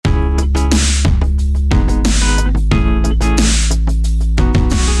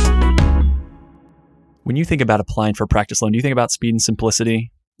When you think about applying for a practice loan, do you think about speed and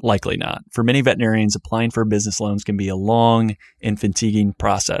simplicity? Likely not. For many veterinarians, applying for business loans can be a long and fatiguing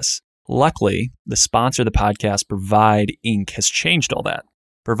process. Luckily, the sponsor of the podcast, Provide Inc., has changed all that.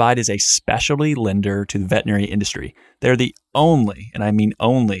 Provide is a specialty lender to the veterinary industry. They're the only, and I mean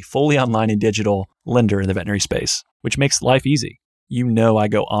only, fully online and digital lender in the veterinary space, which makes life easy. You know I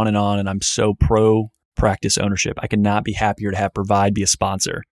go on, and I'm so pro practice ownership. I could not be happier to have Provide be a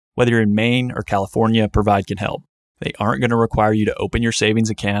sponsor. Whether you're in Maine or California, Provide can help. They aren't going to require you to open your savings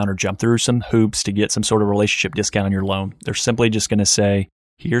account or jump through some hoops to get some sort of relationship discount on your loan. They're simply just going to say,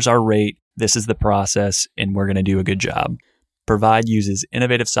 here's our rate, this is the process, and we're going to do a good job. Provide uses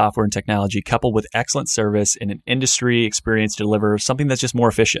innovative software and technology coupled with excellent service and an industry experience to deliver something that's just more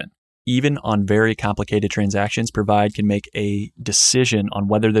efficient. Even on very complicated transactions, Provide can make a decision on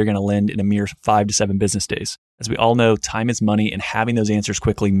whether they're going to lend in a mere 5 to 7 business days. As we all know, time is money, and having those answers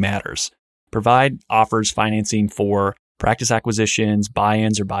quickly matters. Provide offers financing for practice acquisitions,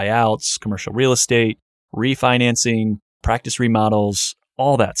 buy-ins or buyouts, commercial real estate, refinancing, practice remodels,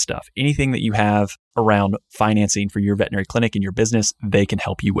 all that stuff. Anything that you have around financing for your veterinary clinic and your business, they can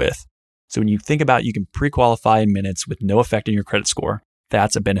help you with. So when you think about you can pre-qualify in minutes with no effect on your credit score,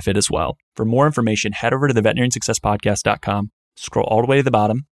 that's a benefit as well. For more information, head over to the veterinariansuccesspodcast.com. Scroll all the way to the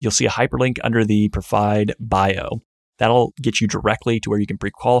bottom. You'll see a hyperlink under the Provide bio. That'll get you directly to where you can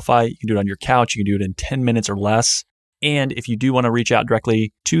pre-qualify. You can do it on your couch. You can do it in 10 minutes or less. And if you do want to reach out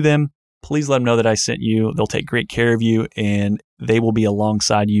directly to them, please let them know that I sent you. They'll take great care of you, and they will be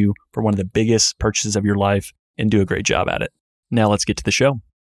alongside you for one of the biggest purchases of your life and do a great job at it. Now let's get to the show.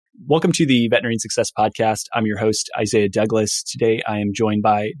 Welcome to the Veterinary Success Podcast. I'm your host, Isaiah Douglas. Today, I am joined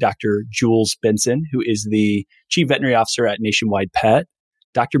by Dr. Jules Benson, who is the Chief Veterinary Officer at Nationwide Pet.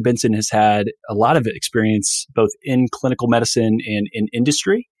 Dr. Benson has had a lot of experience both in clinical medicine and in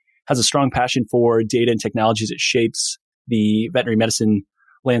industry, has a strong passion for data and technology as it shapes the veterinary medicine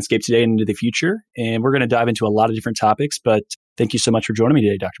landscape today and into the future. And we're going to dive into a lot of different topics, but thank you so much for joining me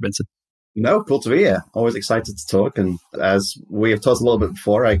today, Dr. Benson. No, cool to be here. Always excited to talk. And as we have talked a little bit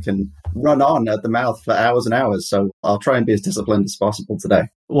before, I can run on at the mouth for hours and hours. So I'll try and be as disciplined as possible today.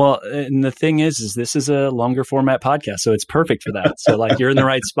 Well, and the thing is this is a longer format podcast, so it's perfect for that. So you're in the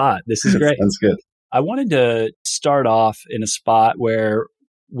right spot. This is great. Sounds good. I wanted to start off in a spot where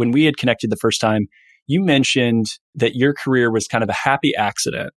when we had connected the first time, you mentioned that your career was kind of a happy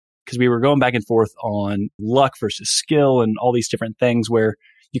accident because we were going back and forth on luck versus skill and all these different things where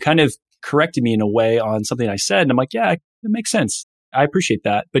you kind of corrected me in a way on something I said. And I'm like, yeah, it makes sense. I appreciate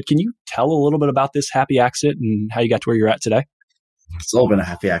that. But can you tell a little bit about this happy accident and how you got to where you're at today? It's all been a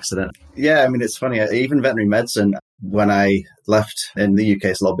happy accident. Yeah, I mean, it's funny. Even veterinary medicine, when I left in the UK,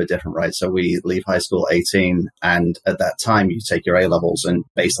 it's a little bit different, right? So we leave high school at 18. And at that time, you take your A-levels. And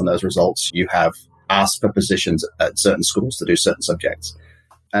based on those results, you have asked for positions at certain schools to do certain subjects.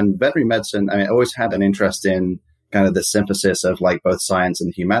 And veterinary medicine, I always had an interest in kind of the synthesis of both science and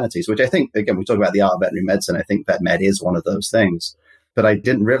the humanities, which I think, again, we talk about the art of veterinary medicine. I think vet med is one of those things, but I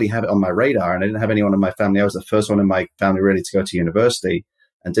didn't really have it on my radar, and I didn't have anyone in my family. I was the first one in my family really to go to university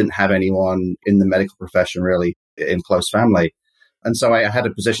and didn't have anyone in the medical profession really in close family. And so I had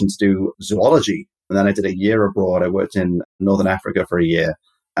a position to do zoology. And then I did a year abroad. I worked in Northern Africa for a year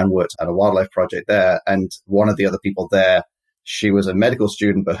and worked at a wildlife project there. And one of the other people there, she was a medical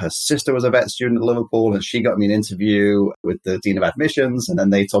student, but her sister was a vet student at Liverpool, and she got me an interview with the Dean of Admissions. And then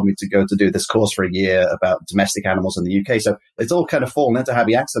they told me to go to do this course for a year about domestic animals in the UK. So it's all kind of fallen into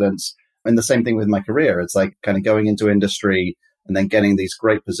happy accidents. And the same thing with my career. It's like kind of going into industry and then getting these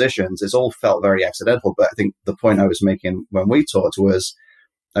great positions. It's all felt very accidental. But I think the point I was making when we talked was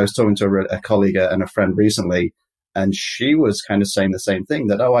I was talking to a colleague and a friend recently, and she was kind of saying the same thing,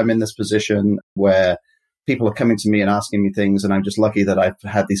 that, I'm in this position where people are coming to me and asking me things, and I'm just lucky that I've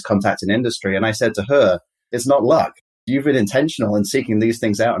had these contacts in industry. And I said to her, it's not luck. You've been intentional in seeking these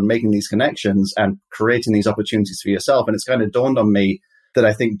things out and making these connections and creating these opportunities for yourself. And it's kind of dawned on me that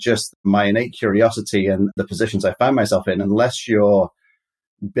I think just my innate curiosity and the positions I find myself in, unless you're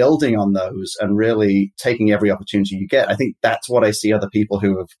building on those and really taking every opportunity you get, I think that's what I see other people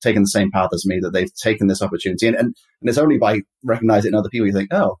who have taken the same path as me, that they've taken this opportunity. And it's only by recognizing in other people you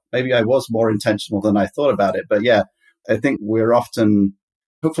think, oh, maybe I was more intentional than I thought about it. But yeah, I think we're often,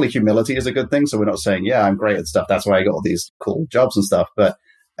 hopefully humility is a good thing. So we're not saying, yeah, I'm great at stuff, that's why I got all these cool jobs and stuff. But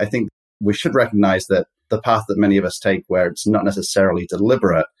I think we should recognize that the path that many of us take, where it's not necessarily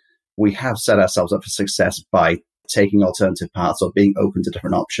deliberate, we have set ourselves up for success by taking alternative paths or being open to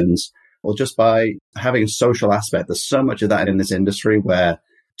different options, or just by having a social aspect. There's so much of that in this industry, where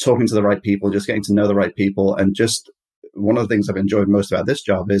talking to the right people, just getting to know the right people. And just one of the things I've enjoyed most about this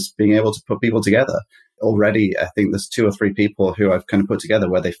job is being able to put people together. already, I think there's 2 or 3 people who I've kind of put together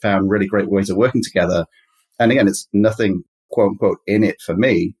where they found really great ways of working together. And again, it's nothing, quote unquote, in it for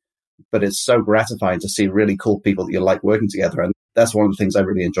me, but it's so gratifying to see really cool people that you like working together. And that's one of the things I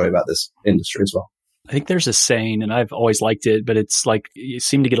really enjoy about this industry as well. I think there's a saying, and I've always liked it, but it's like you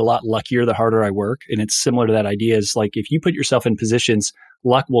seem to get a lot luckier the harder I work. And it's similar to that idea. Is like if you put yourself in positions,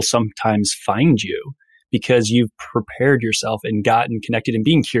 luck will sometimes find you because you've prepared yourself and gotten connected. And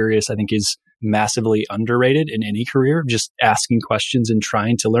being curious, I think, is massively underrated in any career, just asking questions and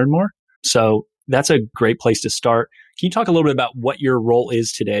trying to learn more. So that's a great place to start. Can you talk a little bit about what your role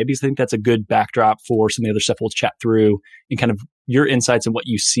is today? Because I think that's a good backdrop for some of the other stuff we'll chat through and kind of your insights and what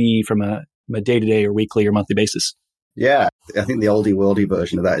you see from a day-to-day or weekly or monthly basis. Yeah, I think the oldie worldy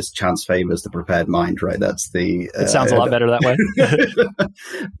version of that is chance favors the prepared mind, right? That's the... It sounds a lot better that way.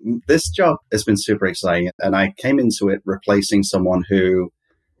 This job has been super exciting. And I came into it replacing someone who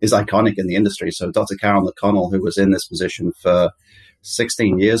is iconic in the industry. So Dr. Carol McConnell, who was in this position for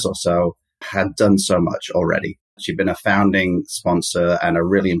 16 years or so, had done so much already. She'd been a founding sponsor and a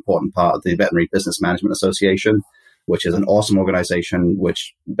really important part of the Veterinary Business Management Association, which is an awesome organization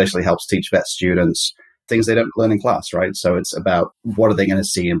which basically helps teach vet students things they don't learn in class, right? So it's about what are they going to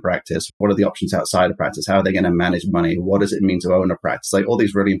see in practice? What are the options outside of practice? How are they going to manage money? What does it mean to own a practice? Like all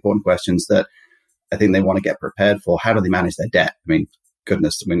these really important questions that I think they want to get prepared for. How do they manage their debt? I mean,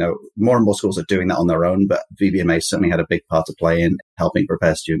 goodness, we know more and more schools are doing that on their own, but VBMA certainly had a big part to play in helping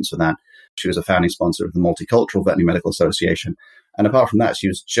prepare students for that. She was a founding sponsor of the Multicultural Veterinary Medical Association. And apart from that, she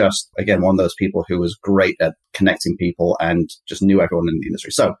was just, again, one of those people who was great at connecting people and just knew everyone in the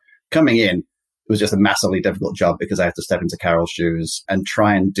industry. So coming in, it was just a massively difficult job because I had to step into Carol's shoes and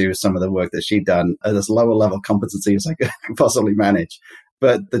try and do some of the work that she'd done at as lower level competency as I could possibly manage.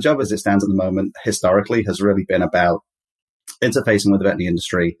 But the job as it stands at the moment, historically, has really been about interfacing with the veterinary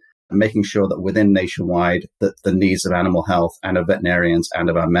industry and making sure that within Nationwide, that the needs of animal health and of veterinarians and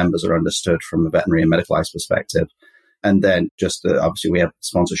of our members are understood from a veterinary and medicalized perspective. And then just obviously we have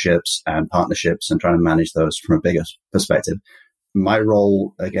sponsorships and partnerships and trying to manage those from a bigger perspective. My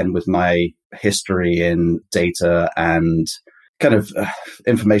role, again, with my history in data and kind of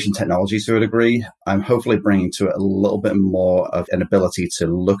information technology to a degree, I'm hopefully bringing to it a little bit more of an ability to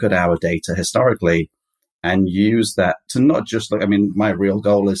look at our data historically and use that to not just look, I mean, my real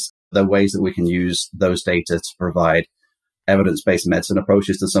goal is the ways that we can use those data to provide evidence-based medicine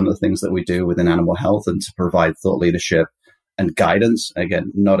approaches to some of the things that we do within animal health and to provide thought leadership and guidance.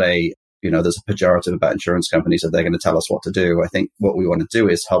 Again, not a, there's a pejorative about insurance companies that they're going to tell us what to do. I think what we want to do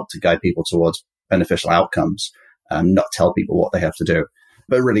is help to guide people towards beneficial outcomes, not tell people what they have to do,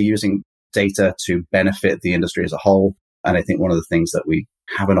 but really using data to benefit the industry as a whole. And I think one of the things that we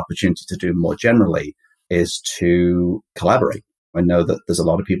have an opportunity to do more generally is to collaborate. I know that there's a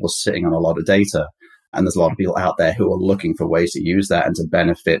lot of people sitting on a lot of data, and there's a lot of people out there who are looking for ways to use that and to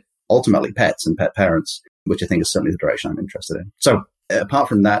benefit ultimately pets and pet parents, which I think is certainly the direction I'm interested in. So apart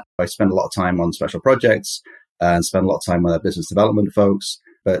from that, I spend a lot of time on special projects and spend a lot of time with our business development folks,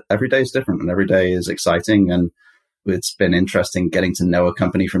 but every day is different and every day is exciting. And it's been interesting getting to know a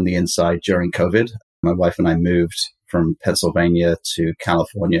company from the inside during COVID. My wife and I moved from Pennsylvania to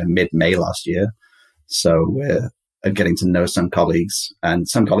California mid-May last year. So we're getting to know some colleagues, and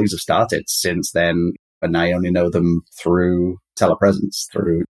some colleagues have started since then, and I only know them through telepresence,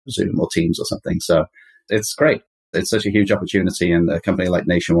 through Zoom or Teams or something. So it's great. It's such a huge opportunity. And a company like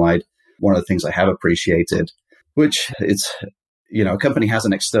Nationwide, one of the things I have appreciated, which it's, a company has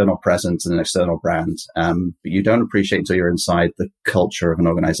an external presence and an external brand, but you don't appreciate until you're inside the culture of an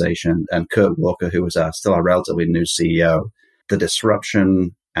organization. And Kurt Walker, who was still a relatively new CEO, the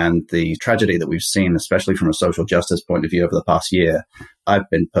disruption and the tragedy that we've seen, especially from a social justice point of view over the past year, I've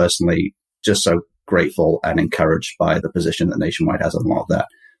been personally just so grateful and encouraged by the position that Nationwide has on a lot of that.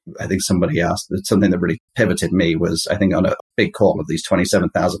 I think somebody asked, something that really pivoted me was, I think on a big call of these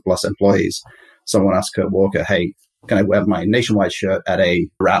 27,000 plus employees, someone asked Kurt Walker, hey, can I wear my Nationwide shirt at a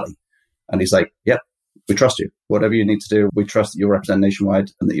rally? And he's like, yep, we trust you. Whatever you need to do, we trust that you'll represent Nationwide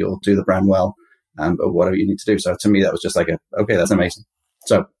and that you'll do the brand well, or whatever you need to do. So to me, that was just like, okay, that's amazing.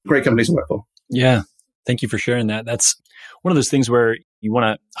 So great companies to work for. Yeah. Thank you for sharing that. That's one of those things where you want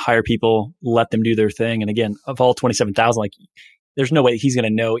to hire people, let them do their thing. And again, of all 27,000, like there's no way he's going to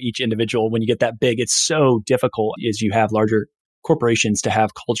know each individual. When you get that big, it's so difficult as you have larger corporations to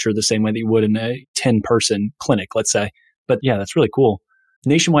have culture the same way that you would in a 10-person clinic, let's say. But yeah, that's really cool.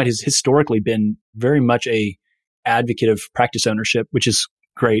 Nationwide has historically been very much a advocate of practice ownership, which is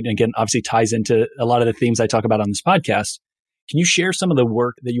great. And again, obviously ties into a lot of the themes I talk about on this podcast. Can you share some of the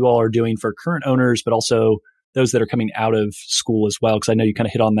work that you all are doing for current owners, but also those that are coming out of school as well? Because I know you kind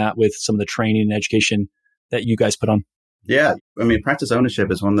of hit on that with some of the training and education that you guys put on? Yeah. I mean, practice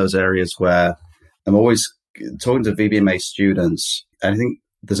ownership is one of those areas where I'm always talking to VBMA students. And I think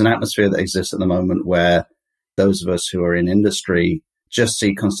there's an atmosphere that exists at the moment where those of us who are in industry just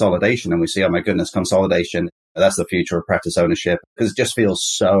see consolidation and we see, oh my goodness, consolidation. That's the future of practice ownership, because it just feels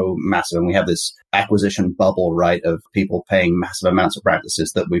so massive. And we have this acquisition bubble, right, of people paying massive amounts of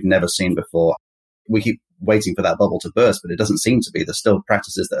practices that we've never seen before. We keep waiting for that bubble to burst, but it doesn't seem to be. There's still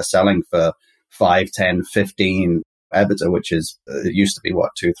practices that are selling for 5, 10, 15 EBITDA, which is, it used to be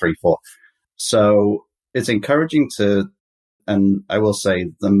 2, 3, 4. So it's encouraging to, and I will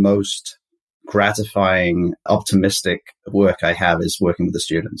say the most gratifying, optimistic work I have is working with the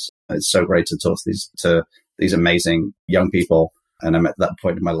students. It's so great to talk to these amazing young people. And I'm at that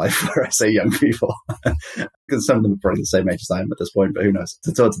point in my life where I say young people, because some of them are probably the same age as I am at this point, but who knows?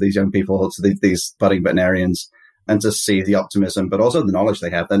 To talk to these young people, to these budding veterinarians, and to see the optimism, but also the knowledge they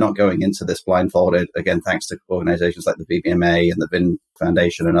have. They're not going into this blindfolded, again, thanks to organizations like the BVMA and the VIN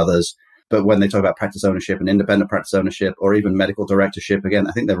Foundation and others. But when they talk about practice ownership and independent practice ownership, or even medical directorship, again,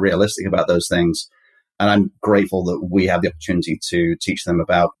 I think they're realistic about those things. And I'm grateful that we have the opportunity to teach them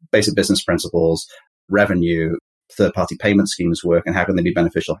about basic business principles, revenue, third-party payment schemes work, and how can they be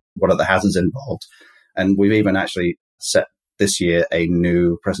beneficial? What are the hazards involved? And we've even actually set this year a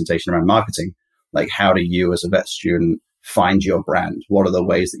new presentation around marketing. Like, how do you as a vet student find your brand? What are the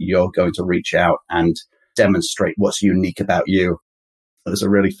ways that you're going to reach out and demonstrate what's unique about you? There's a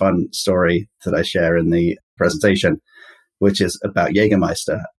really fun story that I share in the presentation, which is about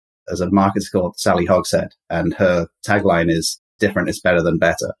Jägermeister. There's a marketer called Sally Hogshead, and her tagline is different is better than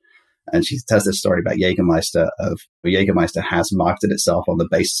better. And she tells this story about Jägermeister Jägermeister has marketed itself on the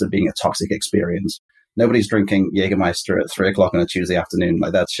basis of being a toxic experience. Nobody's drinking Jägermeister at 3:00 on a Tuesday afternoon.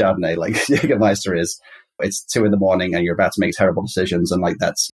 Like, that's Chardonnay. Like, Jägermeister it's 2 a.m. and you're about to make terrible decisions. And like,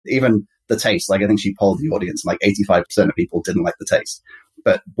 that's even the taste. Like, I think she polled the audience, and like 85% of people didn't like the taste.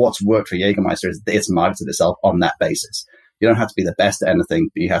 But what's worked for Jägermeister is it's marketed itself on that basis. You don't have to be the best at anything,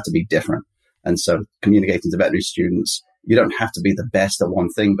 but you have to be different. And so communicating to veterinary students, you don't have to be the best at one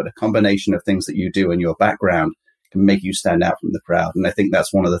thing, but a combination of things that you do in your background can make you stand out from the crowd. And I think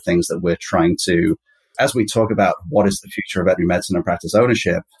that's one of the things that we're trying to, as we talk about what is the future of veterinary medicine and practice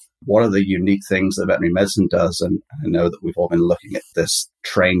ownership, what are the unique things that veterinary medicine does? And I know that we've all been looking at this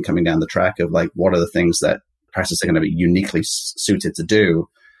train coming down the track of like, what are the things that practices are going to be uniquely suited to do?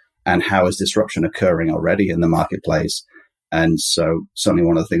 And how is disruption occurring already in the marketplace? And so certainly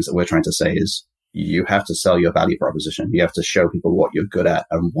one of the things that we're trying to say is you have to sell your value proposition. You have to show people what you're good at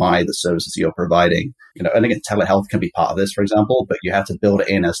and why the services you're providing. And again, telehealth can be part of this, for example, but you have to build it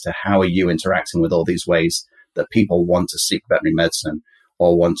in as to how are you interacting with all these ways that people want to seek veterinary medicine,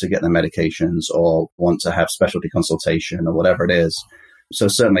 or want to get their medications, or want to have specialty consultation, or whatever it is. So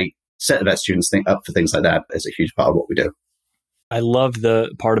certainly set the vet students up for things like that is a huge part of what we do. I love the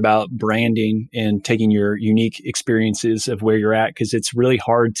part about branding and taking your unique experiences of where you're at, because it's really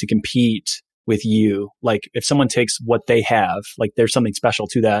hard to compete with you. Like, if someone takes what they have, like, there's something special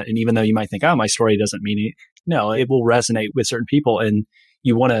to that. And even though you might think, oh, my story doesn't mean it, no, it will resonate with certain people. And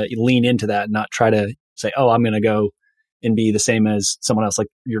you want to lean into that and not try to say, oh, I'm going to go and be the same as someone else. Like,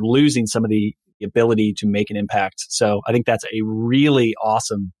 you're losing some of the ability to make an impact. So I think that's a really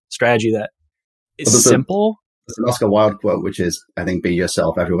awesome strategy that is simple. There's an Oscar Wilde quote, which is, I think, be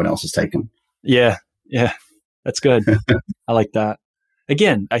yourself, everyone else is taken. Yeah. That's good. I like that.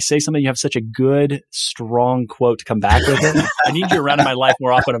 Again, I say something, you have such a good, strong quote to come back with it. I need you around in my life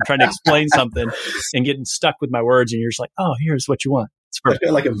more often. I'm trying to explain something and getting stuck with my words, and you're just like, oh, here's what you want. It's perfect.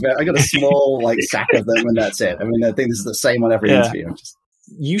 I got a small sack of them, and that's it. I mean, I think this is the same on every interview.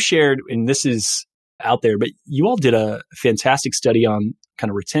 You shared, and this is out there, but you all did a fantastic study on kind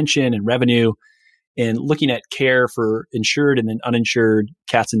of retention and revenue and looking at care for insured and then uninsured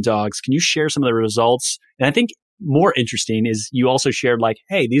cats and dogs. Can you share some of the results? And I think more interesting is you also shared like,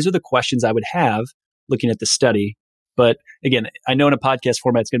 hey, these are the questions I would have looking at the study. But again, I know in a podcast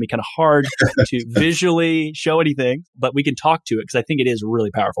format, it's going to be kind of hard to visually show anything, but we can talk to it because I think it is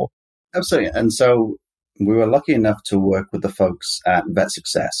really powerful. Absolutely. And so we were lucky enough to work with the folks at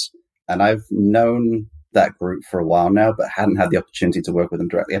VetSuccess. And I've known that group for a while now, but hadn't had the opportunity to work with them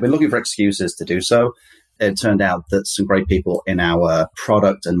directly. I've been looking for excuses to do so. It turned out that some great people in our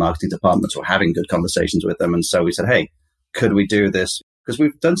product and marketing departments were having good conversations with them. And so we said, hey, could we do this? Because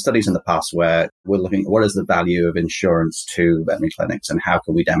we've done studies in the past where we're looking at what is the value of insurance to veterinary clinics and how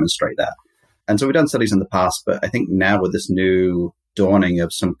can we demonstrate that? And so we've done studies in the past, but I think now with this new dawning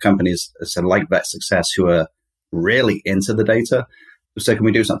of some companies like VetSuccess who are really into the data, so can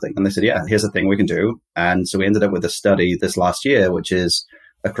we do something? And they said, yeah, here's a thing we can do. And so we ended up with a study this last year, which is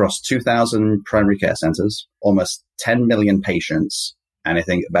across 2,000 primary care centers, almost 10 million patients, and I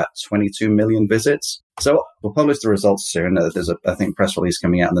think about 22 million visits. So we'll publish the results soon. There's a, I think, press release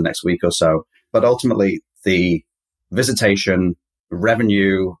coming out in the next week or so. But ultimately, the visitation,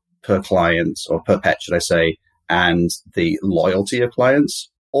 revenue per client, or per pet, should I say, and the loyalty of clients,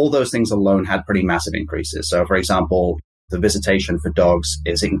 all those things alone had pretty massive increases. So, for example, the visitation for dogs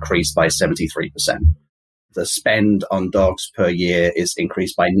is increased by 73%. The spend on dogs per year is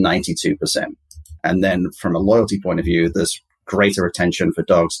increased by 92%. And then from a loyalty point of view, there's greater retention for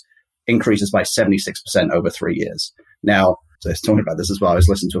dogs increases by 76% over 3 years. Now, so I was talking about this as well. I was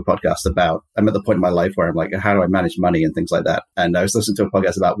listening to a podcast about, I'm at the point in my life where I'm like, how do I manage money and things like that? And I was listening to a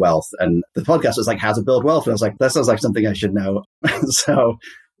podcast about wealth, and the podcast was like, how to build wealth. And I was like, that sounds like something I should know. So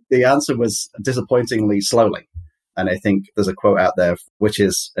the answer was disappointingly slowly. And I think there's a quote out there, which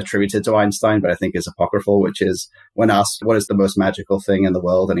is attributed to Einstein, but I think is apocryphal, which is when asked, what is the most magical thing in the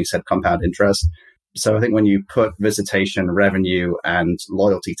world? And he said, compound interest. So I think when you put visitation, revenue, and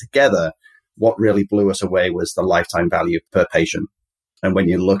loyalty together, what really blew us away was the lifetime value per patient. And when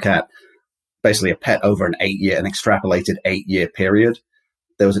you look at basically a pet over an extrapolated 8-year period,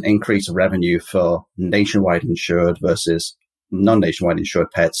 there was an increase of revenue for nationwide insured versus non-nationwide insured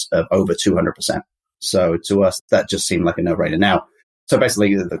pets of over 200%. So to us, that just seemed like a no-brainer. Now, so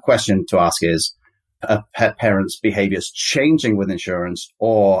basically the question to ask is, are pet parents' behaviors changing with insurance,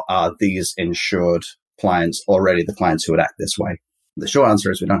 or are these insured clients already the clients who would act this way? The short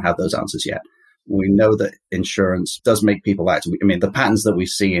answer is we don't have those answers yet. We know that insurance does make people act. I mean, the patterns that we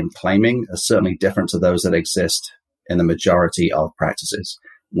see in claiming are certainly different to those that exist in the majority of practices.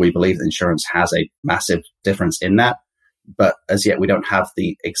 We believe that insurance has a massive difference in that, but as yet we don't have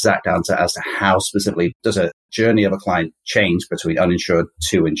the exact answer as to how specifically does a journey of a client change between uninsured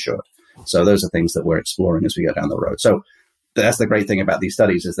to insured. So those are things that we're exploring as we go down the road. So that's the great thing about these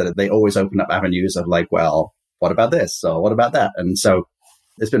studies, is that they always open up avenues of like, well, what about this? Or what about that? And so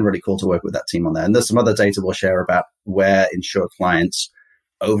it's been really cool to work with that team on that. And there's some other data we'll share about where insured clients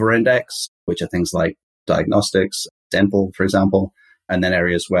over-index, which are things like diagnostics, dental, for example, and then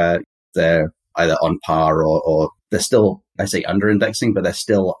areas where they're either on par or they're still, I say under-indexing, but they're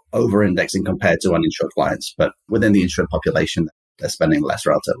still over-indexing compared to uninsured clients. But within the insured population, they're spending less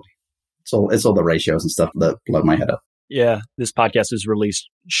relatively. It's all the ratios and stuff that blow my head up. Yeah, this podcast was released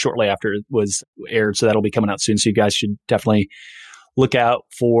shortly after it was aired, so that'll be coming out soon. So you guys should definitely look out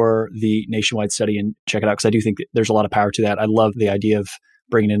for the nationwide study and check it out, because I do think that there's a lot of power to that. I love the idea of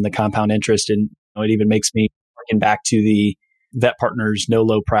bringing in the compound interest, and it even makes me harken back to the Vet Partners no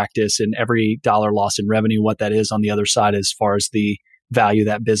low practice and every dollar lost in revenue, what that is on the other side as far as the value of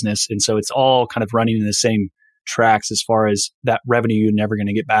that business. And so it's all kind of running in the same tracks as far as that revenue you're never going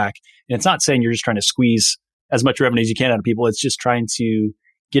to get back. And it's not saying you're just trying to squeeze as much revenue as you can out of people. It's just trying to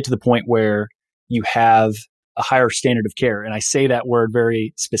get to the point where you have a higher standard of care. And I say that word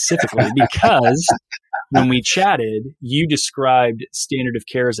very specifically because when we chatted, you described standard of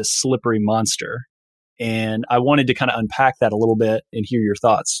care as a slippery monster. And I wanted to kind of unpack that a little bit and hear your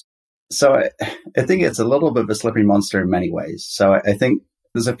thoughts. So I think it's a little bit of a slippery monster in many ways. So I think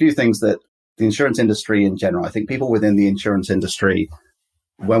there's a few things that the insurance industry in general, I think people within the insurance industry,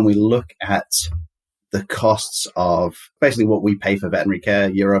 when we look at the costs of basically what we pay for veterinary care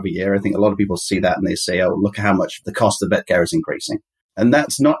year over year, I think a lot of people see that and they say, oh, look how much the cost of vet care is increasing. And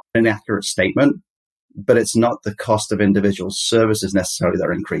that's not an accurate statement, but it's not the cost of individual services necessarily that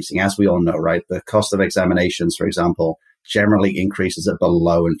are increasing. As we all know, right? The cost of examinations, for example, generally increases at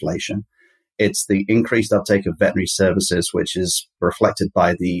below inflation. It's the increased uptake of veterinary services, which is reflected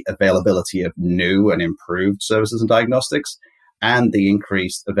by the availability of new and improved services and diagnostics, and the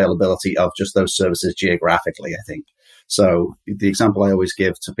increased availability of just those services geographically, I think. So the example I always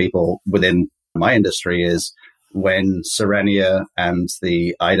give to people within my industry is when Cerenia and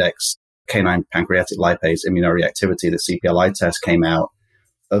the IDEX canine pancreatic lipase immunoreactivity, the CPLI test came out,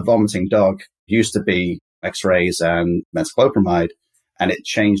 a vomiting dog used to be x-rays and metoclopramide, and it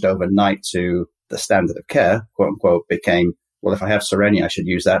changed overnight to the standard of care, quote unquote, became, well, if I have Cerenia, I should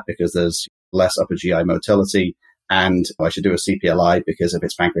use that because there's less upper GI motility, and I should do a CPLI because if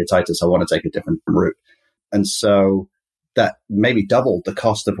it's pancreatitis, I want to take a different route. And so that maybe doubled the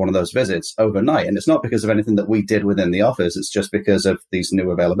cost of one of those visits overnight. And it's not because of anything that we did within the office. It's just because of these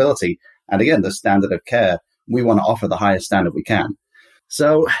new availability. And again, the standard of care, we want to offer the highest standard we can.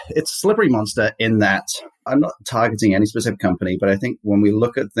 So it's a slippery monster in that I'm not targeting any specific company, but I think when we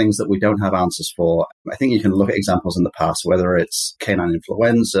look at things that we don't have answers for, I think you can look at examples in the past, whether it's canine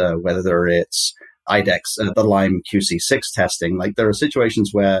influenza, whether it's IDEX, the Lyme QC6 testing. Like there are situations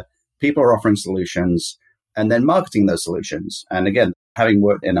where people are offering solutions and then marketing those solutions. And again, having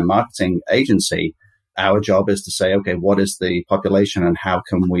worked in a marketing agency, our job is to say, okay, what is the population and how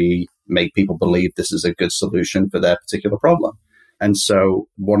can we make people believe this is a good solution for their particular problem? And so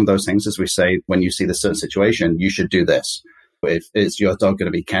one of those things is we say, when you see this certain situation, you should do this. If is your dog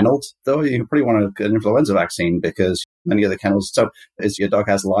going to be kennelled, though, you probably want to get an influenza vaccine because many of the kennels. So is your dog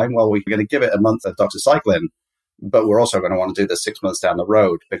has Lyme? Well, we're going to give it a month of doxycycline, but we're also going to want to do this 6 months down the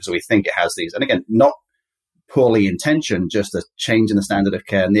road because we think it has these. And again, not poorly intentioned, just a change in the standard of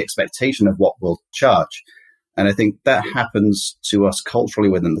care and the expectation of what we'll charge. And I think that happens to us culturally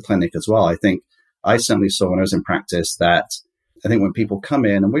within the clinic as well. I think I certainly saw when I was in practice that I think when people come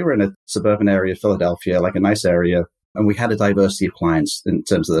in, and we were in a suburban area of Philadelphia, like a nice area, and we had a diversity of clients in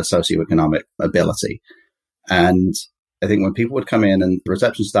terms of their socioeconomic ability. And I think when people would come in and the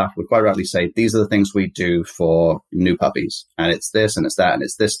reception staff would quite rightly say, these are the things we do for new puppies. And it's this and it's that, and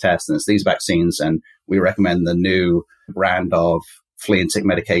it's this test and it's these vaccines. And we recommend the new brand of flea and tick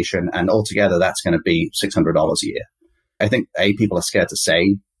medication. And altogether, that's going to be $600 a year. I think, people are scared to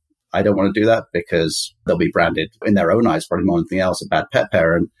say, I don't want to do that because they'll be branded in their own eyes, probably more than anything else, a bad pet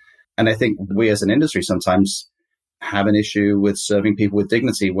parent. And I think we as an industry sometimes have an issue with serving people with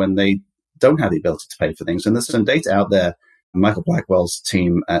dignity when they don't have the ability to pay for things. And there's some data out there. Michael Blackwell's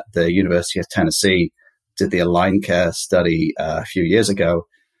team at the University of Tennessee did the Align Care study a few years ago.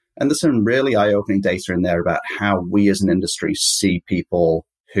 And there's some really eye-opening data in there about how we as an industry see people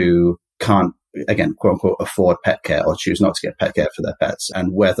who can't, again, quote unquote, afford pet care or choose not to get pet care for their pets,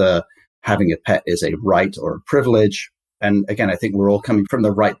 and whether having a pet is a right or a privilege. And again, I think we're all coming from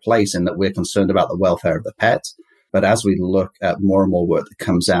the right place in that we're concerned about the welfare of the pet. But as we look at more and more work that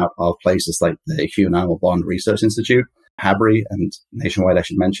comes out of places like the Human Animal Bond Research Institute, HABRI, and nationwide, I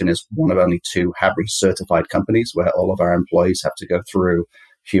should mention, is one of only 2 HABRI certified companies where all of our employees have to go through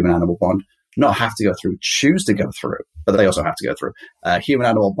Human Animal Bond. Not have to go through, choose to go through, but they also have to go through Human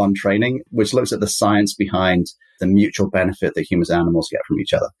Animal Bond training, which looks at the science behind the mutual benefit that humans and animals get from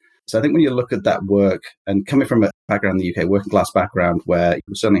each other. So I think when you look at that work, and coming from a background in the UK, working class background, where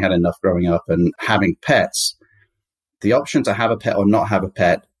we certainly had enough growing up and having pets, the option to have a pet or not have a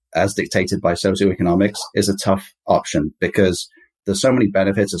pet, as dictated by socioeconomics, is a tough option because there's so many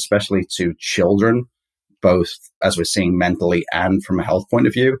benefits, especially to children, both as we're seeing mentally and from a health point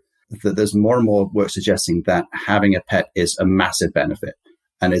of view, that there's more and more work suggesting that having a pet is a massive benefit.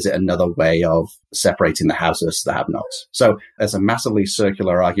 And is it another way of separating the haves versus the have-nots? So there's a massively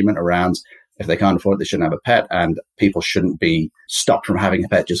circular argument around if they can't afford it, they shouldn't have a pet, and people shouldn't be stopped from having a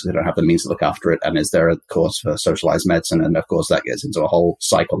pet just because they don't have the means to look after it. And is there a cause for socialized medicine? And of course, that gets into a whole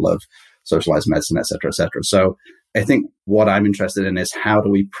cycle of socialized medicine, et cetera, et cetera. So I think what I'm interested in is how do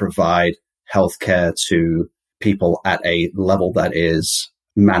we provide healthcare to people at a level that is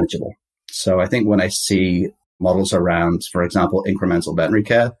manageable? So I think when I see models around, for example, incremental veterinary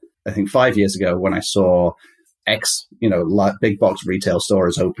care, I think 5 years ago when I saw big box retail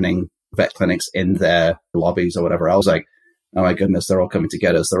stores opening vet clinics in their lobbies or whatever, I was like, oh my goodness, they're all coming to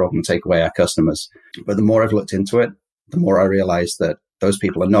get us. They're all going to take away our customers. But the more I've looked into it, the more I realized that those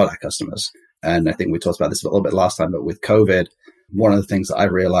people are not our customers. And I think we talked about this a little bit last time, but with COVID, one of the things that I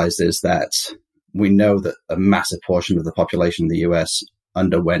realized is that we know that a massive portion of the population in the US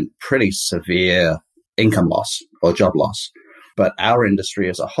underwent pretty severe income loss or job loss. But our industry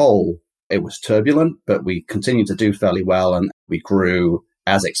as a whole, it was turbulent, but we continued to do fairly well. And we grew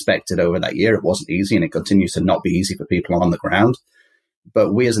as expected over that year. It wasn't easy, and it continues to not be easy for people on the ground.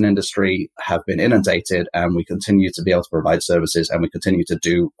 But we as an industry have been inundated, and we continue to be able to provide services, and we continue to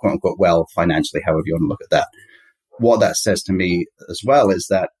do, quote unquote, well financially, however you want to look at that. What that says to me as well is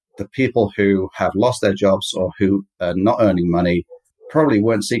that the people who have lost their jobs or who are not earning money probably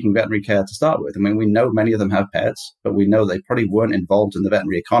weren't seeking veterinary care to start with. I mean, we know many of them have pets, but we know they probably weren't involved in the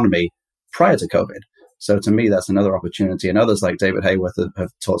veterinary economy prior to COVID. So to me, that's another opportunity. And others like David Hayworth have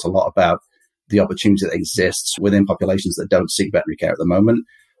talked a lot about the opportunity that exists within populations that don't seek veterinary care at the moment.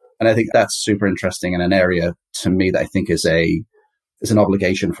 And I think that's super interesting and an area to me that I think is an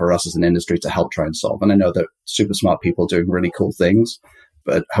obligation for us as an industry to help try and solve. And I know that super smart people doing really cool things,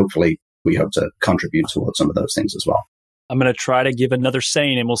 but hopefully we hope to contribute towards some of those things as well. I'm going to try to give another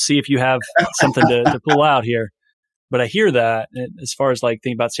saying, and we'll see if you have something to pull out here. But I hear that as far as like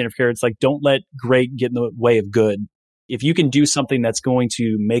thinking about standard of care, it's like, don't let great get in the way of good. If you can do something that's going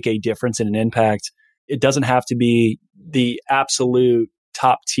to make a difference and an impact, it doesn't have to be the absolute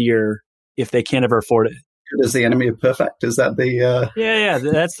top tier if they can't ever afford it. Good is the enemy of perfect. Is that the... Yeah,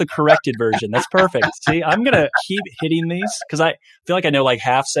 that's the corrected version. That's perfect. See, I'm going to keep hitting these because I feel like I know like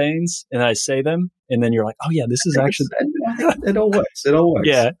half sayings and I say them. And then you're like, oh yeah, this is actually... It all works. It all works.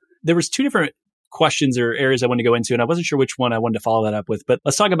 Yeah. There was two different questions or areas I wanted to go into, and I wasn't sure which one I wanted to follow that up with. But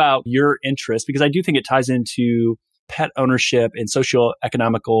let's talk about your interest, because I do think it ties into pet ownership and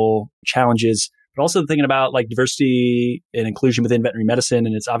socioeconomical challenges, but also thinking about like diversity and inclusion within veterinary medicine.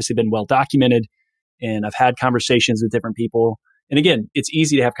 And it's obviously been well documented. And I've had conversations with different people. And again, it's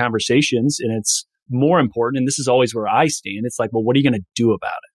easy to have conversations, and it's more important. And this is always where I stand. It's like, well, what are you going to do about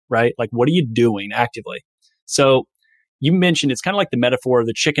it? Right? Like, what are you doing actively? So you mentioned it's kind of like the metaphor of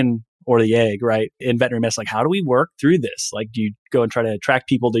the chicken or the egg, right? In veterinary medicine, like, how do we work through this? Like, do you go and try to attract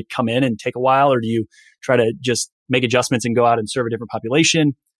people to come in and take a while, or do you try to just make adjustments and go out and serve a different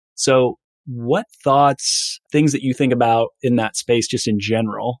population? So what thoughts, things that you think about in that space, just in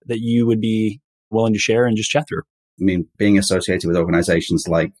general, that you would be willing to share and just chat through? I mean, being associated with organizations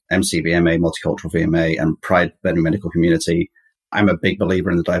like MCVMA, Multicultural VMA, and Pride Veterinary Medical Community, I'm a big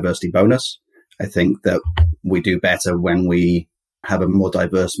believer in the diversity bonus. I think that we do better when we have a more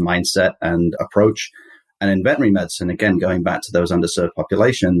diverse mindset and approach. And in veterinary medicine, again, going back to those underserved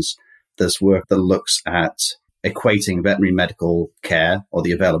populations, there's work that looks at equating veterinary medical care or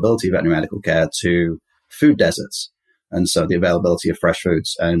the availability of veterinary medical care to food deserts. And so the availability of fresh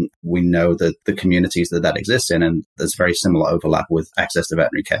foods. And we know that the communities that exists in, and there's very similar overlap with access to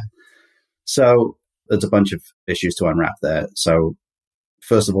veterinary care. So there's a bunch of issues to unwrap there. So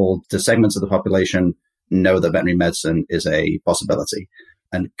first of all, the segments of the population know that veterinary medicine is a possibility.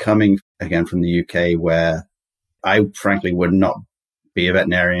 And coming again from the UK, where I frankly would not be a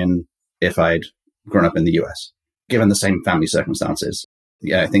veterinarian if I'd grown up in the US, given the same family circumstances.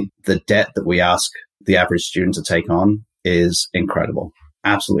 Yeah, I think the debt that we ask the average student to take on is incredible,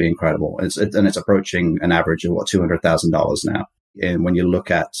 absolutely incredible. And it's approaching an average of $200,000 now. And when you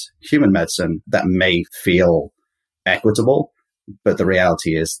look at human medicine, that may feel equitable, but the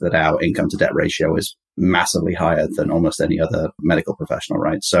reality is that our income to debt ratio is massively higher than almost any other medical professional,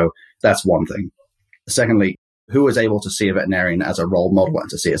 right? So that's one thing. Secondly, who is able to see a veterinarian as a role model and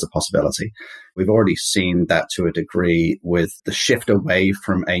to see it as a possibility? We've already seen that to a degree with the shift away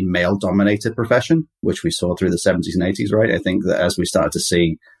from a male-dominated profession, which we saw through the 70s and 80s, right? I think that as we started to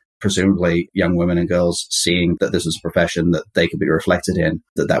see, presumably, young women and girls seeing that this was a profession that they could be reflected in,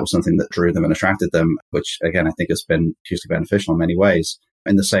 that was something that drew them and attracted them, which, again, I think has been hugely beneficial in many ways.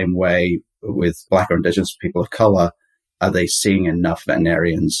 In the same way with Black or Indigenous people of color, are they seeing enough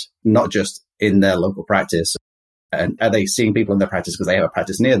veterinarians, not just in their local practice? And are they seeing people in their practice because they have a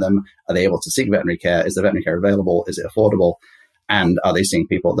practice near them? Are they able to seek veterinary care? Is the veterinary care available? Is it affordable? And are they seeing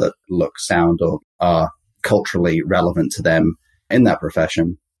people that look, sound, or are culturally relevant to them in that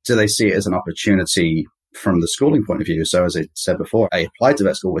profession? Do they see it as an opportunity from the schooling point of view? So as I said before, I applied to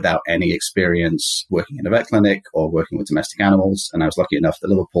vet school without any experience working in a vet clinic or working with domestic animals. And I was lucky enough that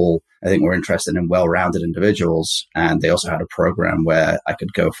Liverpool, I think, were interested in well-rounded individuals. And they also had a program where I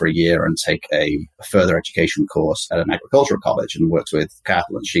could go for a year and take a further education course at an agricultural college and worked with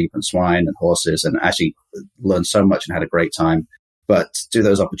cattle and sheep and swine and horses, and actually learned so much and had a great time. But do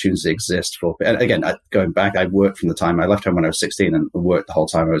those opportunities exist for, and again, going back, I worked from the time I left home when I was 16 and worked the whole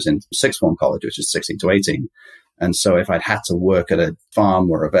time I was in sixth form college, which is 16 to 18. And so if I'd had to work at a farm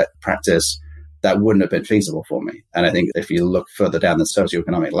or a vet practice, that wouldn't have been feasible for me. And I think if you look further down the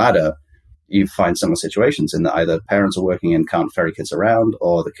socioeconomic ladder, you find similar situations in that either parents are working and can't ferry kids around,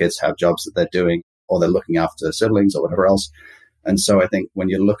 or the kids have jobs that they're doing, or they're looking after siblings or whatever else. And so I think when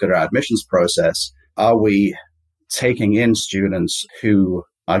you look at our admissions process, are we taking in students who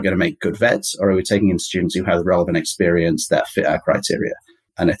are going to make good vets, or are we taking in students who have the relevant experience that fit our criteria?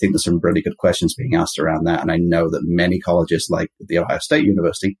 And I think there's some really good questions being asked around that. And I know that many colleges like the Ohio State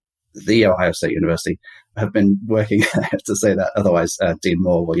University have been working, I have to say that, otherwise Dean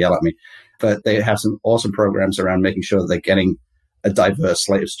Moore will yell at me, but they have some awesome programs around making sure that they're getting a diverse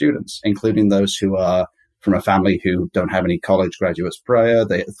slate of students, including those who are from a family who don't have any college graduates prior,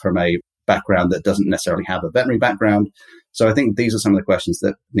 from a background that doesn't necessarily have a veterinary background. So I think these are some of the questions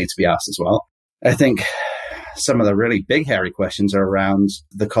that need to be asked as well. I think some of the really big, hairy questions are around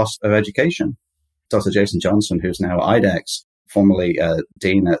the cost of education. Dr. Jason Johnson, who's now at IDEX, formerly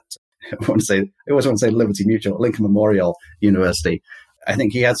dean at, I always want to say Liberty Mutual, Lincoln Memorial University. I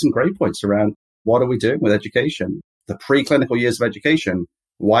think he had some great points around what are we doing with education? The preclinical years of education,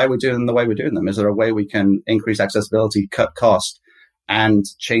 why are we doing them the way we're doing them? Is there a way we can increase accessibility, cut cost, and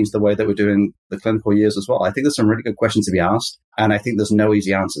change the way that we're doing the clinical years as well? I think there's some really good questions to be asked. And I think there's no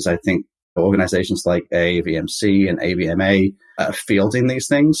easy answers. I think organizations like AVMC and AVMA are fielding these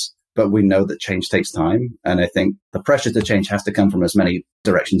things, but we know that change takes time. And I think the pressure to change has to come from as many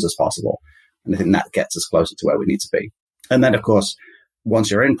directions as possible. And I think that gets us closer to where we need to be. And then, of course,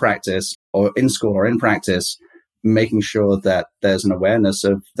 once you're in practice or in school or in practice, making sure that there's an awareness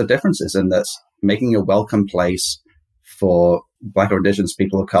of the differences and that making a welcome place for Black or Indigenous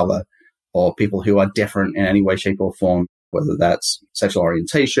people of color or people who are different in any way, shape, or form, whether that's sexual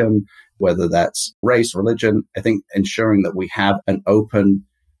orientation, whether that's race, religion. I think ensuring that we have an open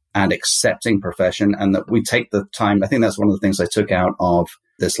and accepting profession and that we take the time. I think that's one of the things I took out of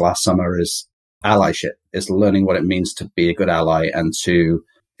this last summer is allyship, is learning what it means to be a good ally and to,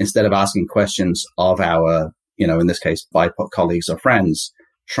 instead of asking questions of our, in this case, BIPOC colleagues or friends,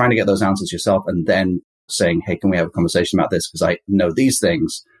 trying to get those answers yourself and then saying, hey, can we have a conversation about this? Because I know these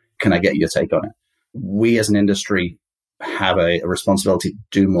things. Can I get your take on it? We as an industry have a responsibility to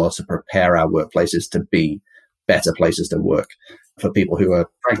do more to prepare our workplaces to be better places to work for people who are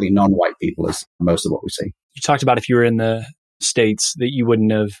frankly non-white people, is most of what we see. You talked about if you were in the States that you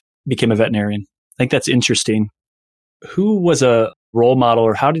wouldn't have become a veterinarian. I think that's interesting. Who was a role model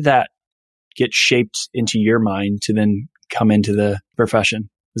or how did that get shaped into your mind to then come into the profession?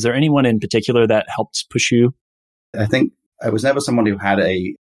 Is there anyone in particular that helped push you? I think I was never someone who had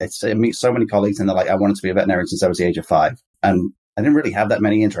I meet so many colleagues and they're like, I wanted to be a veterinarian since I was the age of 5. And I didn't really have that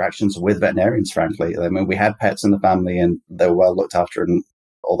many interactions with veterinarians, frankly. I mean, we had pets in the family and they were well looked after and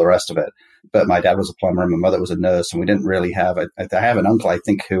all the rest of it. But my dad was a plumber and my mother was a nurse and we didn't really have, I have an uncle, I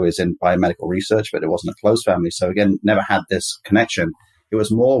think, who is in biomedical research, but it wasn't a close family. So again, never had this connection. It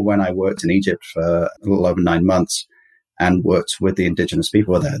was more when I worked in Egypt for a little over 9 months and worked with the indigenous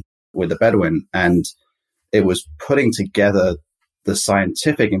people there, with the Bedouin. And it was putting together the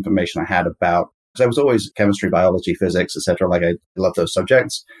scientific information I had about, because I was always chemistry, biology, physics, etc. Like I love those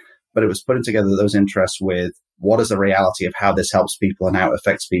subjects, but it was putting together those interests with what is the reality of how this helps people and how it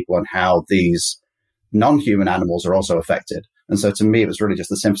affects people and how these non-human animals are also affected. And so to me, it was really just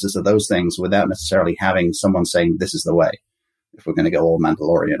the synthesis of those things without necessarily having someone saying, this is the way, if we're going to go all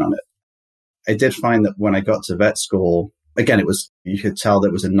Mandalorian on it. I did find that when I got to vet school, again, you could tell that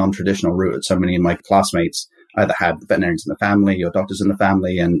it was a non-traditional route. So many of my classmates either had veterinarians in the family or doctors in the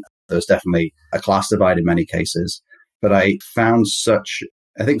family, and there was definitely a class divide in many cases. But I found such,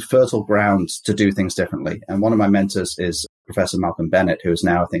 I think, fertile ground to do things differently. And one of my mentors is Professor Malcolm Bennett, who is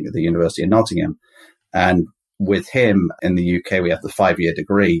now, I think, at the University of Nottingham. And with him in the UK, we have the 5-year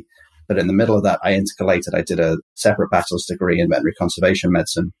degree. But in the middle of that, I intercalated. I did a separate bachelor's degree in veterinary conservation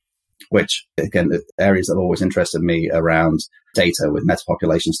medicine, which, again, areas that have always interested me around data with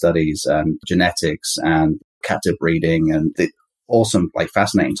metapopulation studies and genetics and captive breeding and the awesome,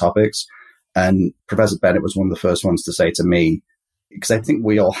 fascinating topics. And Professor Bennett was one of the first ones to say to me, because I think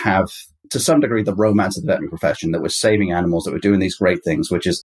we all have, to some degree, the romance of the veterinary profession, that we're saving animals, that we're doing these great things, which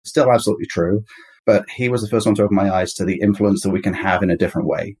is still absolutely true. But he was the first one to open my eyes to the influence that we can have in a different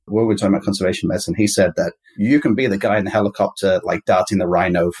way. When we were talking about conservation medicine, he said that you can be the guy in the helicopter, darting the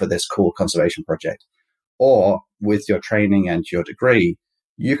rhino for this cool conservation project. Or with your training and your degree,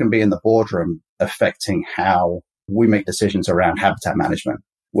 you can be in the boardroom affecting how we make decisions around habitat management,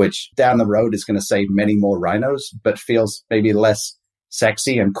 which down the road is going to save many more rhinos, but feels maybe less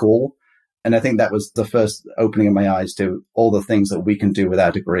sexy and cool. And I think that was the first opening of my eyes to all the things that we can do with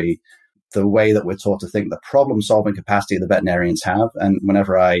our degree, the way that we're taught to think, the problem-solving capacity the veterinarians have. And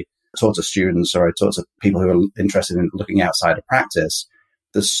whenever I talk to students or I talk to people who are interested in looking outside of practice,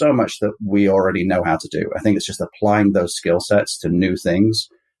 there's so much that we already know how to do. I think it's just applying those skill sets to new things.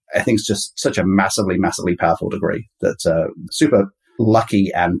 I think it's just such a massively, massively powerful degree that's super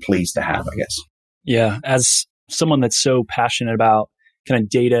lucky and pleased to have, I guess. Yeah. As someone that's so passionate about kind of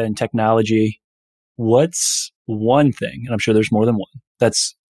data and technology, what's one thing, and I'm sure there's more than one,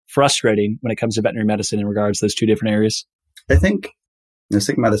 that's frustrating when it comes to veterinary medicine in regards to those two different areas? I think, I was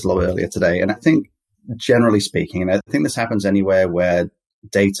thinking about this a little earlier today, and I think generally speaking, and I think this happens anywhere where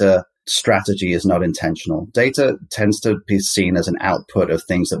data strategy is not intentional. Data tends to be seen as an output of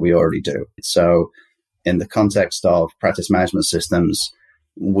things that we already do. So in the context of practice management systems,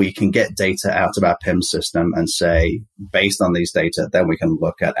 we can get data out of our PIM system and say, based on these data, then we can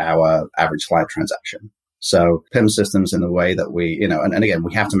look at our average client transaction. So PIM systems in the way that we, and again,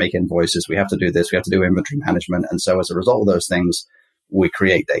 we have to make invoices, we have to do this, we have to do inventory management. And so as a result of those things, we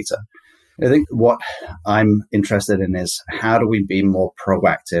create data. I think what I'm interested in is how do we be more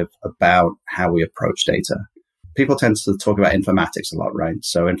proactive about how we approach data? People tend to talk about informatics a lot, right?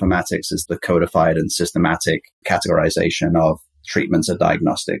 So informatics is the codified and systematic categorization of treatments and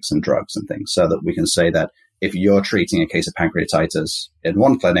diagnostics and drugs and things, so that we can say that if you're treating a case of pancreatitis in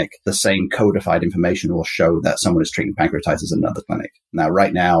one clinic, the same codified information will show that someone is treating pancreatitis in another clinic. Now,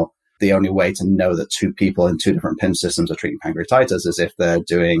 right now, the only way to know that two people in two different PIM systems are treating pancreatitis is if they're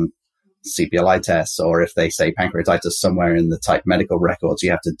doing CPLI tests, or if they say pancreatitis somewhere in the type medical records, you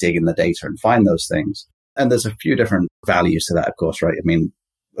have to dig in the data and find those things. And there's a few different values to that, of course, right? I mean,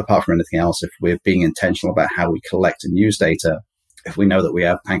 apart from anything else, if we're being intentional about how we collect and use data, if we know that we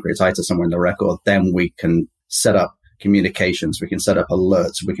have pancreatitis somewhere in the record, then we can set up communications, we can set up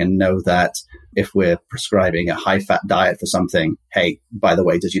alerts, we can know that if we're prescribing a high-fat diet for something, hey, by the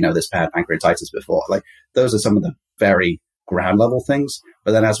way, did you know this had pancreatitis before? Like, those are some of the very ground level things.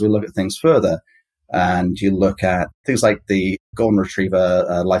 But then as we look at things further, and you look at things like the Golden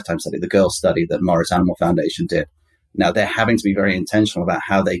Retriever lifetime study, the GIRL study that Morris Animal Foundation did. Now, they're having to be very intentional about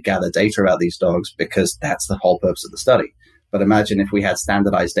how they gather data about these dogs because that's the whole purpose of the study. But imagine if we had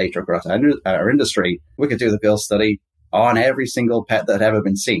standardized data across our industry, we could do the GIRL study on every single pet that had ever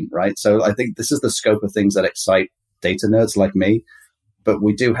been seen, right? So I think this is the scope of things that excite data nerds like me. But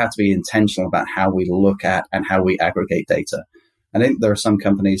we do have to be intentional about how we look at and how we aggregate data. I think there are some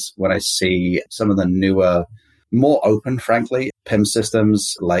companies, when I see some of the newer, more open, frankly, PIM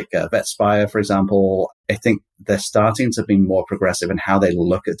systems like VetSpire, for example, I think they're starting to be more progressive in how they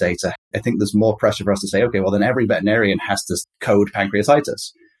look at data. I think there's more pressure for us to say, okay, well, then every veterinarian has to code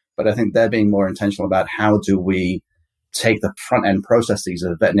pancreatitis. But I think they're being more intentional about how do we take the front-end processes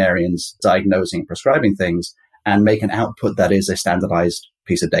of veterinarians diagnosing and prescribing things and make an output that is a standardized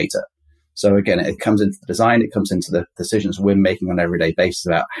piece of data. So again, it comes into the design, it comes into the decisions we're making on an everyday basis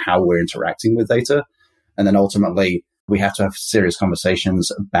about how we're interacting with data. And then ultimately, we have to have serious conversations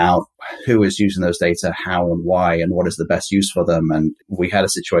about who is using those data, how and why, and what is the best use for them. And we had a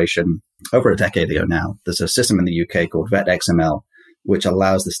situation over a decade ago now. There's a system in the UK called VetXML, which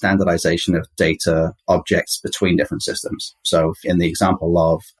allows the standardization of data objects between different systems. So in the example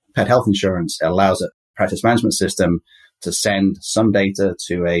of pet health insurance, it allows a practice management system to send some data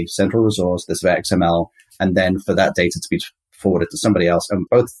to a central resource, this VetXML, and then for that data to be forwarded to somebody else. And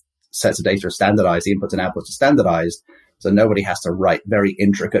both sets of data are standardized, the inputs and outputs are standardized, so nobody has to write very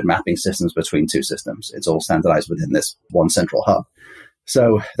intricate mapping systems between two systems. It's all standardized within this one central hub.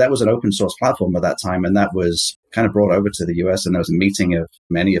 So that was an open source platform at that time, and that was kind of brought over to the US, and there was a meeting of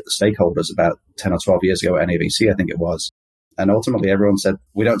many of the stakeholders about 10 or 12 years ago at NAVC, I think it was. And ultimately, everyone said,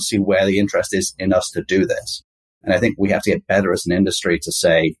 we don't see where the interest is in us to do this. And I think we have to get better as an industry to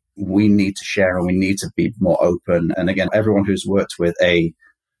say, we need to share and we need to be more open. And again, everyone who's worked with a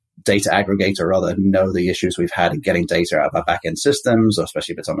data aggregator or other know the issues we've had in getting data out of our back-end systems, or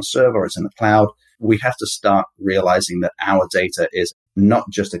especially if it's on a server or it's in the cloud. We have to start realizing that our data is not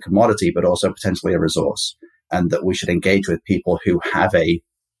just a commodity, but also potentially a resource, and that we should engage with people who have a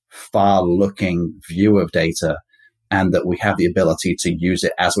far-looking view of data and that we have the ability to use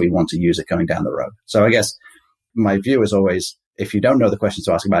it as we want to use it going down the road. So I guess my view is always, if you don't know the questions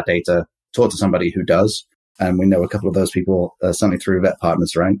to ask about data, talk to somebody who does. And we know a couple of those people, certainly through Vet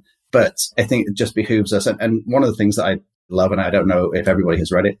Partners, right? But I think it just behooves us. And one of the things that I love, and I don't know if everybody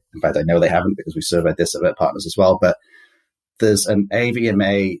has read it. In fact, I know they haven't because we surveyed this at Vet Partners as well. But there's an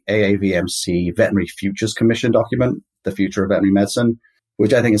AVMA, AAVMC Veterinary Futures Commission document, The Future of Veterinary Medicine,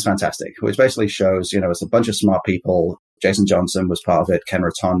 which I think is fantastic, which basically shows, it's a bunch of smart people. Jason Johnson was part of it, Ken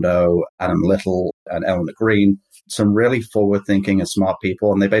Rotondo, Adam Little, and Eleanor Green, some really forward-thinking and smart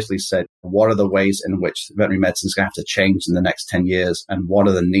people. And they basically said, what are the ways in which veterinary medicine is going to have to change in the next 10 years? And what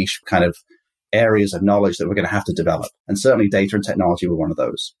are the niche kind of areas of knowledge that we're going to have to develop? And certainly data and technology were one of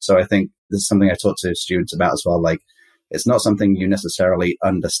those. So I think this is something I talk to students about as well. Like, it's not something you necessarily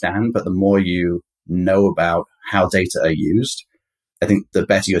understand, but the more you know about how data are used, I think the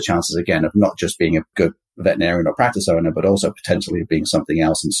better your chances, again, of not just being a good veterinarian or practice owner, but also potentially being something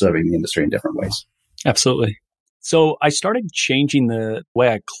else and serving the industry in different ways. Absolutely. So I started changing the way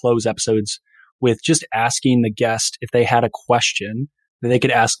I close episodes with just asking the guest if they had a question, that they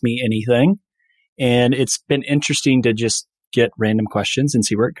could ask me anything. And it's been interesting to just get random questions and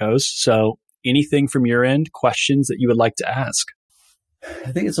see where it goes. So anything from your end, questions that you would like to ask?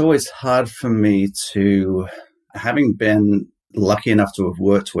 I think it's always hard for me to, having been lucky enough to have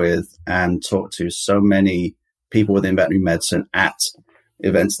worked with and talked to so many people within veterinary medicine at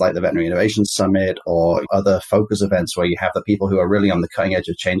events like the Veterinary Innovation Summit or other focus events where you have the people who are really on the cutting edge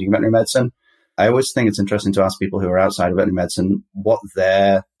of changing veterinary medicine. I always think it's interesting to ask people who are outside of veterinary medicine what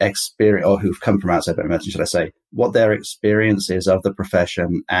their experience, or who've come from outside veterinary medicine, should I say, what their experience is of the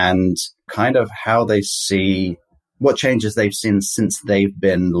profession and kind of how they see what changes they've seen since they've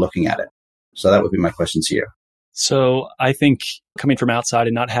been looking at it. So that would be my question to you. So I think coming from outside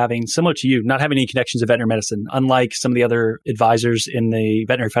and not having, similar to you, not having any connections to veterinary medicine, unlike some of the other advisors in the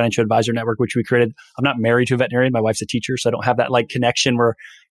Veterinary Financial Advisor Network, which we created, I'm not married to a veterinarian. My wife's a teacher, so I don't have that connection where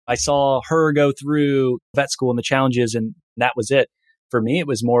I saw her go through vet school and the challenges, and that was it. For me, it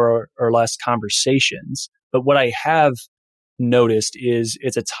was more or less conversations. But what I have noticed is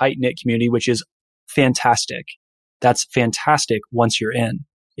it's a tight-knit community, which is fantastic. That's fantastic once you're in.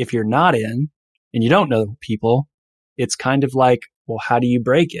 If you're not in and you don't know people, it's kind of like, well, how do you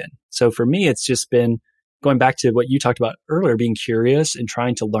break in? So for me, it's just been going back to what you talked about earlier, being curious and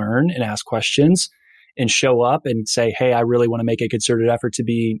trying to learn and ask questions and show up and say, hey, I really want to make a concerted effort to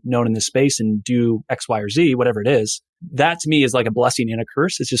be known in this space and do X, Y, or Z, whatever it is. That to me is like a blessing and a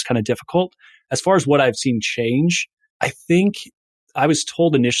curse. It's just kind of difficult. As far as what I've seen change, I think I was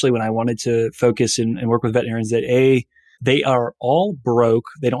told initially when I wanted to focus and work with veterinarians that they are all broke.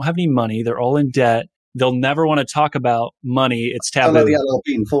 They don't have any money. They're all in debt. They'll never want to talk about money. It's taboo. I'll let the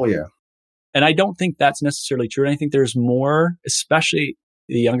LLP for you. And I don't think that's necessarily true. And I think there's more, especially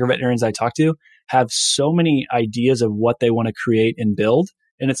the younger veterinarians I talk to, have so many ideas of what they want to create and build.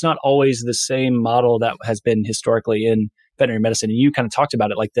 And it's not always the same model that has been historically in veterinary medicine. And you kind of talked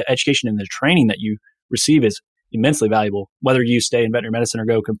about it, like the education and the training that you receive is immensely valuable, whether you stay in veterinary medicine or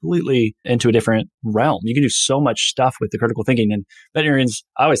go completely into a different realm. You can do so much stuff with the critical thinking. And veterinarians,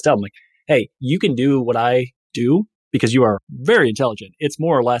 I always tell them, like, hey, you can do what I do because you are very intelligent. It's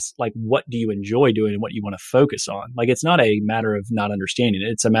more or less like, what do you enjoy doing and what you want to focus on? Like, it's not a matter of not understanding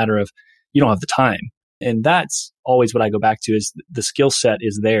it. It's a matter of you don't have the time. And that's always what I go back to is the skill set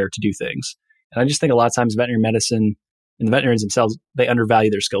is there to do things. And I just think a lot of times veterinary medicine and the veterinarians themselves, they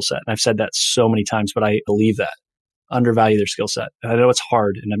undervalue their skill set. And I've said that so many times, but I believe that. Undervalue their skill set. And I know it's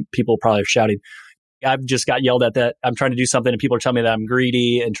hard and people probably are shouting, I've just got yelled at that I'm trying to do something and people are telling me that I'm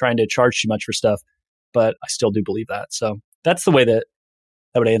greedy and trying to charge too much for stuff. But I still do believe that. So that's the way that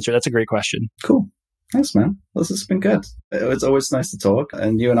I would answer. That's a great question. Cool. Thanks, man. This has been good. It's always nice to talk.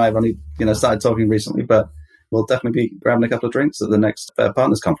 And you and I have only, started talking recently, but we'll definitely be grabbing a couple of drinks at the next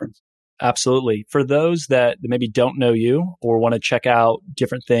Partners Conference. Absolutely. For those that maybe don't know you or want to check out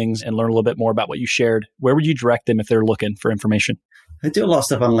different things and learn a little bit more about what you shared, where would you direct them if they're looking for information? I do a lot of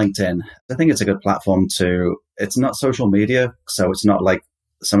stuff on LinkedIn. I think it's a good platform it's not social media, so it's not like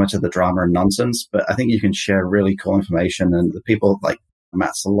so much of the drama and nonsense, but I think you can share really cool information. And the people like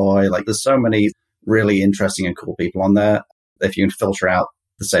Matt Saloy, like there's so many really interesting and cool people on there. If you can filter out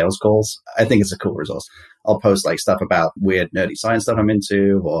the sales calls, I think it's a cool resource. I'll post like stuff about weird nerdy science stuff I'm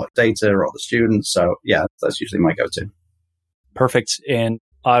into or data or the students. So yeah, that's usually my go-to. Perfect. And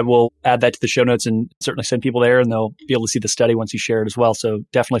I will add that to the show notes and certainly send people there and they'll be able to see the study once you share it as well. So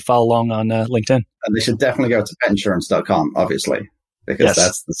definitely follow along on LinkedIn. And they should definitely go to petinsurance.com, obviously, because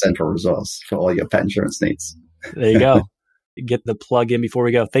that's the central resource for all your pet insurance needs. There you go. Get the plug in before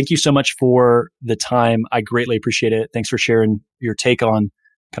we go. Thank you so much for the time. I greatly appreciate it. Thanks for sharing your take on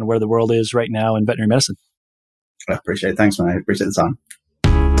kind of where the world is right now in veterinary medicine. I appreciate it. Thanks, man. I appreciate the time.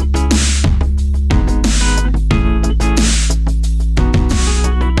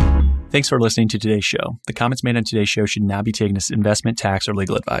 Thanks for listening to today's show. The comments made on today's show should not be taken as investment, tax, or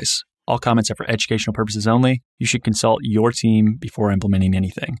legal advice. All comments are for educational purposes only. You should consult your team before implementing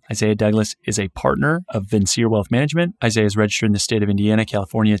anything. Isaiah Douglas is a partner of Vincere Wealth Management. Isaiah is registered in the state of Indiana,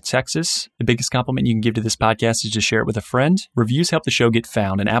 California, Texas. The biggest compliment you can give to this podcast is to share it with a friend. Reviews help the show get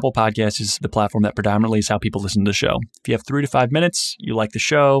found, and Apple Podcasts is the platform that predominantly is how people listen to the show. If you have 3 to 5 minutes, you like the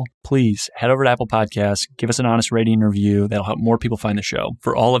show, please head over to Apple Podcasts, give us an honest rating and review. That'll help more people find the show.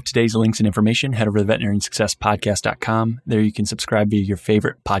 For all of today's links and information, head over to veterinariansuccesspodcast.com. There you can subscribe via your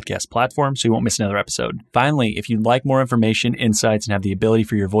favorite podcast platform so you won't miss another episode. Finally, if you'd like more information, insights, and have the ability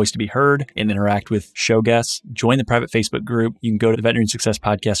for your voice to be heard and interact with show guests, join the private Facebook group. You can go to the Veterinary Success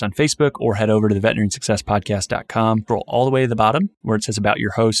Podcast on Facebook or head over to the veterinariansuccesspodcast.com. Scroll all the way to the bottom where it says about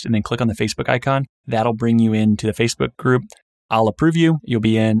your host and then click on the Facebook icon. That'll bring you into the Facebook group. I'll approve you, you'll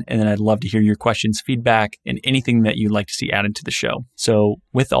be in, and then I'd love to hear your questions, feedback, and anything that you'd like to see added to the show. So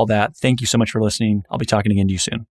with all that, thank you so much for listening. I'll be talking again to you soon.